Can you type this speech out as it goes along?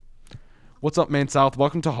What's up, Maine South?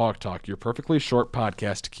 Welcome to Hawk Talk, your perfectly short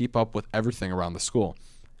podcast to keep up with everything around the school.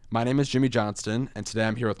 My name is Jimmy Johnston, and today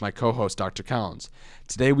I'm here with my co-host, Dr. Collins.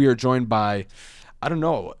 Today we are joined by,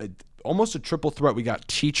 almost a triple threat. We got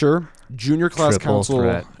teacher, junior class triple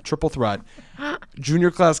threat, junior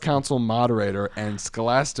class council moderator, and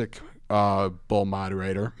Scholastic Bowl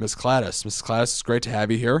moderator, Ms. Cladis. Ms. Cladis, it's great to have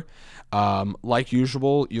you here. Like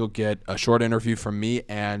usual, you'll get a short interview from me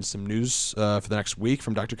and some news for the next week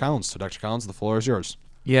from Dr. Collins. So, Dr. Collins, the floor is yours.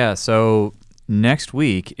 Yeah, so next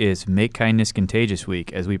week is Make Kindness Contagious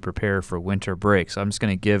Week as we prepare for winter break. So I'm just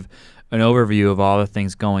going to give an overview of all the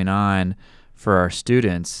things going on for our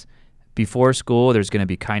students. Before school, there's going to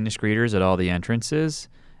be kindness greeters at all the entrances,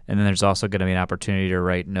 and then there's also going to be an opportunity to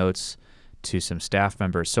write notes to some staff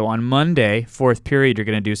members. So on Monday, fourth period, you're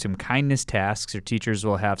going to do some kindness tasks. Your teachers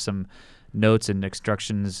will have some notes and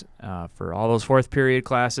instructions for all those fourth period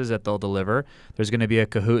classes that they'll deliver. There's going to be a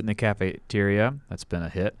Kahoot in the cafeteria. That's been a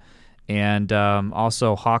hit. And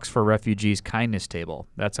also Hawks for Refugees kindness table.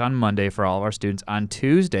 That's on Monday for all of our students. On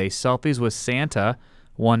Tuesday, Selfies with Santa,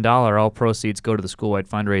 $1. All proceeds go to the school-wide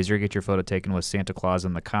fundraiser. Get your photo taken with Santa Claus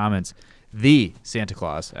in the comments. The Santa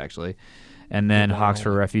Claus, actually. And then Hawks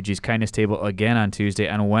for Refugees kindness table again on Tuesday.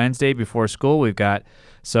 On Wednesday before school, we've got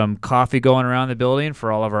some coffee going around the building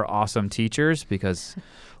for all of our awesome teachers because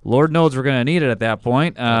Lord knows we're going to need it at that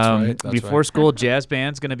point. That's before school, jazz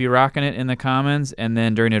band's going to be rocking it in the commons. And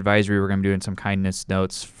then during advisory, we're going to be doing some kindness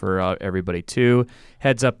notes for everybody too.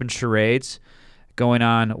 Heads up and charades going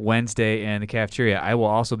on Wednesday in the cafeteria. I will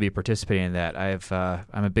also be participating in that.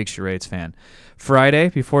 I'm a big charades fan. Friday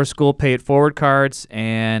before school, pay it forward cards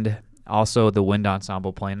and also the wind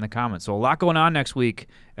ensemble playing in the comments. So a lot going on next week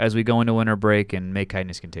as we go into winter break and Make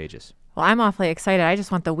Kindness Contagious. Well, I'm awfully excited. I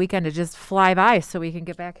just want the weekend to just fly by so we can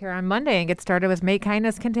get back here on Monday and get started with Make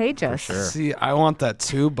Kindness Contagious. For sure. See, I want that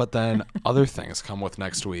too, but then other things come with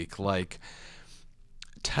next week, like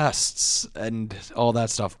tests and all that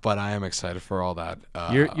stuff. But I am excited for all that.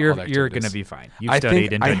 You're going to be fine. You've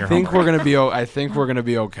studied and done your homework. I think we're going to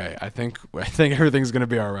be okay. I think everything's going to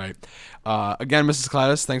be all right. Again, Mrs.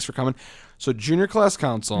 Cladis, thanks for coming. So, Junior Class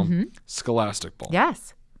Council, Scholastic Bowl.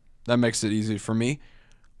 Yes. That makes it easy for me.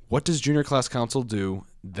 What does Junior Class Council do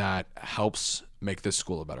that helps make this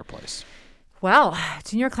school a better place? Well,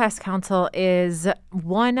 Junior Class Council is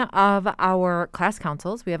one of our class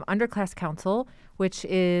councils. We have Underclass Council, which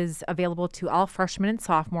is available to all freshmen and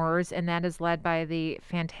sophomores, and that is led by the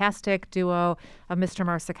fantastic duo of Mr.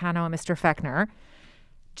 Marsicano and Mr. Fechner.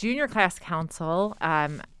 Junior Class Council,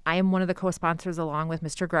 I am one of the co-sponsors along with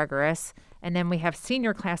Mr. Gregoris, and then we have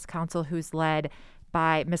Senior Class Council, who's led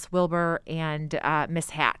by Miss Wilbur and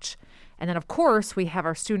Miss Hatch. And then, of course, we have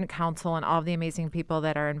our student council and all of the amazing people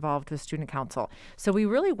that are involved with student council. So we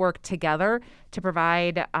really work together to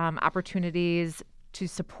provide opportunities to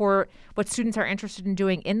support what students are interested in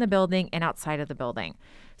doing in the building and outside of the building.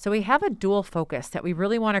 So we have a dual focus that we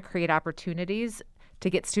really want to create opportunities to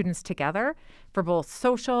get students together for both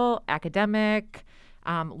social, academic,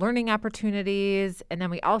 learning opportunities, and then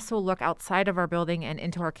we also look outside of our building and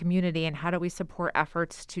into our community and how do we support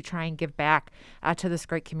efforts to try and give back to this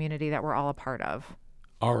great community that we're all a part of.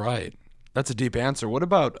 All right. That's a deep answer. What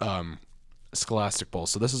about Scholastic Bowl?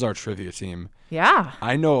 So this is our trivia team. Yeah.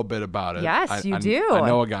 I know a bit about it. Yes, you do. I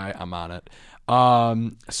know a guy. I'm on it.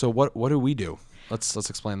 So what do we do? Let's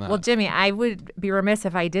explain that. Well, Jimmy, I would be remiss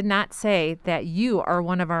if I did not say that you are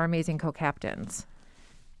one of our amazing co-captains.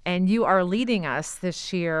 And you are leading us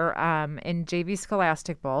this year in JV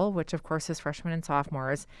Scholastic Bowl, which, of course, is freshmen and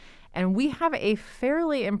sophomores. And we have a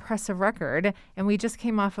fairly impressive record, and we just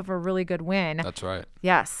came off of a really good win. That's right.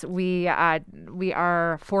 Yes, we are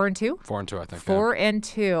 4-2. 4-2, I think.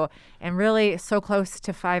 4-2, and really so close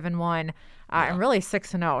to 5-1, and really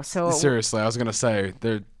 6-0. So seriously, I was gonna say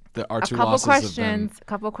our two losses a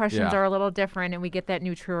couple questions are a little different, and we get that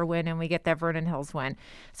New Trier win, and we get that Vernon Hills win.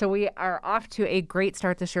 So we are off to a great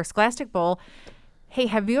start this year. Scholastic Bowl. Hey,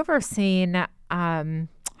 have you ever seen High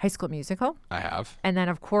School Musical? I have. And then,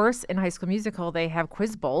 of course, in High School Musical, they have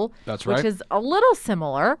Quiz Bowl. That's right. Which is a little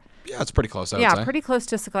similar. Yeah, it's pretty close, I would say. Pretty close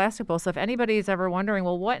to Scholastic Bowl. So if anybody's ever wondering,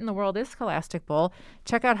 well, what in the world is Scholastic Bowl?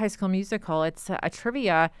 Check out High School Musical. It's a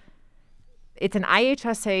trivia. It's an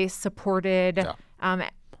IHSA-supported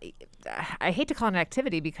I hate to call it an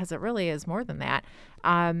activity because it really is more than that,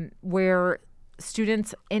 where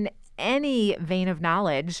students in any vein of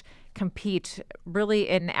knowledge compete really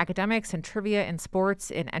in academics and trivia and sports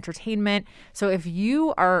and entertainment. So if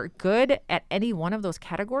you are good at any one of those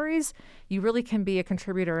categories, you really can be a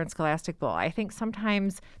contributor in Scholastic Bowl. I think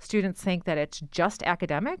sometimes students think that it's just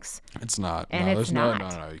academics. It's not. And no, it's there's not.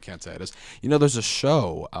 No, you can't say it is. There's a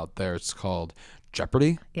show out there. It's called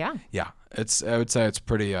Jeopardy. Yeah. Yeah. I would say it's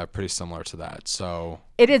pretty similar to that. So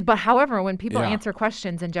It is, but however, when people Yeah. answer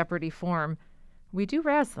questions in Jeopardy form, we do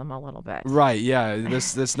razz them a little bit. right, yeah.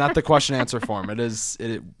 This not the question answer form. It is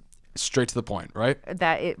straight to the point, right?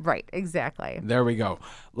 Right, exactly. There we go.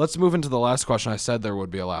 Let's move into the last question. I said there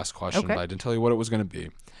would be a last question, Okay. but I didn't tell you what it was going to be.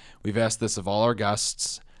 We've asked this of all our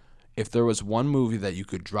guests. If there was one movie that you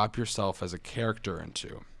could drop yourself as a character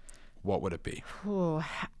into, what would it be? Ooh.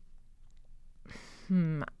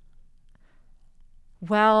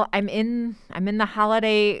 Well, I'm in the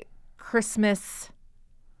holiday Christmas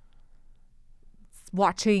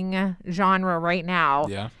watching genre right now.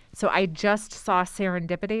 Yeah. So I just saw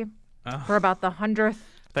Serendipity for about the 100th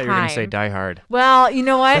I thought you were going to say time. Die Hard. Well, you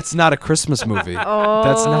know what? That's not a Christmas movie. Oh.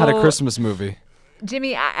 That's not a Christmas movie.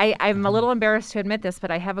 Jimmy, I'm a little embarrassed to admit this,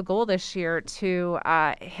 but I have a goal this year to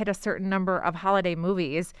hit a certain number of holiday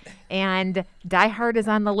movies, and Die Hard is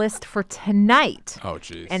on the list for tonight. Oh,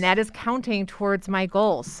 jeez. And that is counting towards my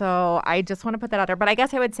goal. So I just want to put that out there. But I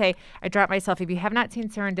guess I would say I dropped myself. If you have not seen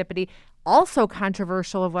Serendipity, also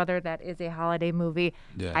controversial of whether that is a holiday movie.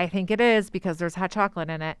 Yeah. I think it is because there's hot chocolate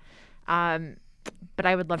in it. But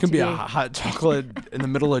I would love It can to be a hot chocolate in the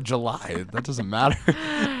middle of July. That doesn't matter.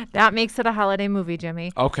 That makes it a holiday movie,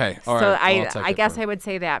 Jimmy. Okay. All So right. Well, I'll take I it guess from- I would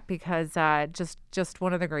say that because just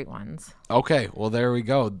one of the great ones. Okay. Well, there we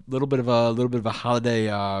go. Little bit of a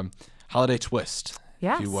holiday twist,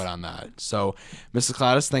 Yes. if you would, on that. So, Mrs.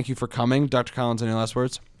 Cladis, thank you for coming. Dr. Collins, any last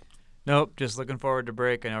words? Nope, just looking forward to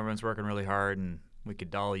break. I know everyone's working really hard, and we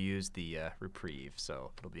could all use the reprieve, so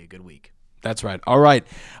it'll be a good week. That's right. All right.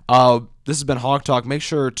 This has been Hawk Talk. Make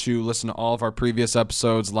sure to listen to all of our previous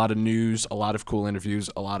episodes. A lot of news, a lot of cool interviews,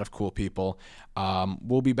 a lot of cool people.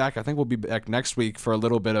 We'll be back. I think we'll be back next week for a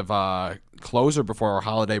little bit of a closer before our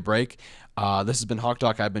holiday break. This has been Hawk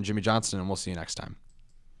Talk. I've been Jimmy Johnston, and we'll see you next time.